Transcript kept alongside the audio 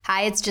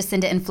Hi, it's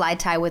Jacinda and Fly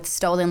Tie with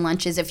Stolen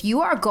Lunches. If you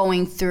are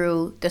going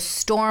through the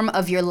storm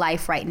of your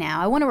life right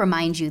now, I want to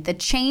remind you the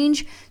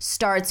change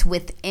starts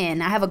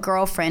within. I have a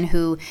girlfriend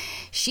who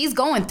she's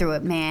going through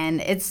it, man.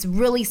 It's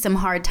really some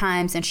hard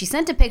times. And she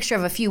sent a picture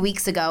of a few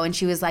weeks ago and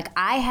she was like,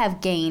 I have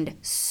gained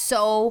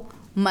so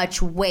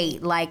much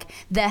weight. Like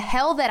the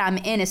hell that I'm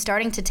in is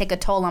starting to take a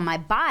toll on my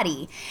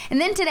body. And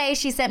then today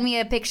she sent me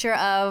a picture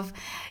of,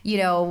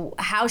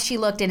 how she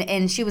looked.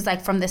 And she was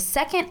like, from the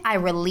second I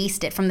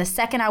released it, from the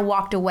second I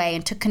walked away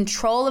and took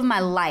control of my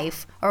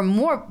life,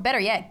 or better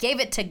yet, gave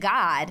it to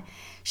God,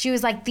 she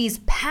was like, these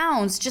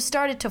pounds just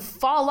started to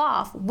fall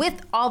off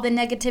with all the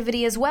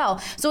negativity as well.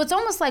 So it's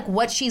almost like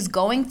what she's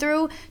going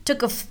through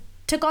took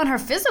on her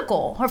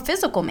physical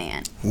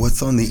man.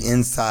 What's on the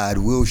inside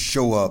will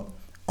show up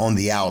on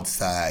the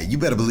outside. You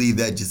better believe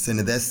that,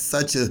 Jacinda. That's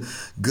such a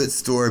good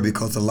story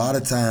because a lot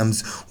of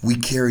times we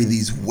carry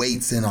these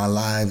weights in our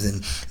lives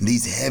and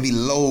these heavy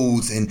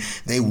loads and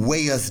they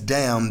weigh us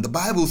down. The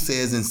Bible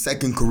says in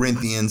 2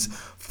 Corinthians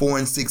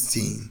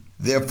 4:16,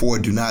 therefore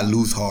do not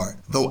lose heart.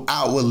 Though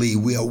outwardly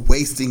we are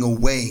wasting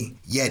away,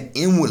 yet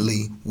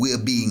inwardly we are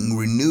being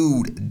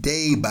renewed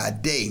day by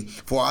day.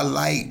 For our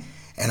light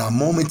and our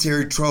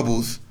momentary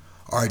troubles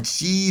are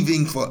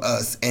achieving for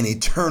us an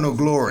eternal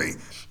glory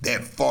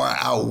that far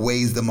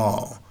outweighs them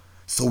all.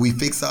 So we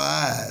fix our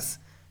eyes,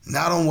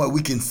 not on what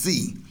we can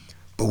see,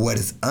 but what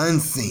is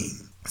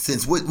unseen.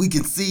 Since what we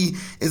can see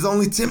is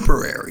only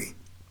temporary,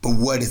 but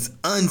what is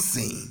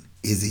unseen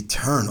is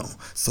eternal.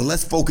 So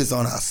let's focus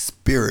on our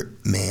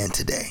spirit man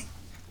today.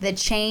 The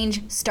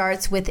change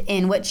starts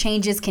within. What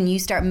changes can you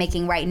start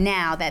making right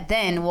now that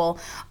then will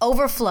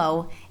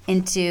overflow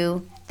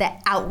into the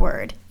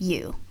outward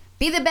you?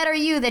 Be the better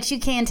you that you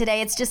can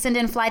today. It's Jacinda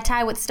and Fly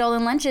Tie with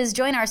Stolen Lunches.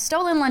 Join our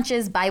Stolen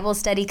Lunches Bible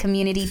study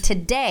community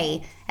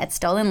today at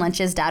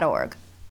stolenlunches.org.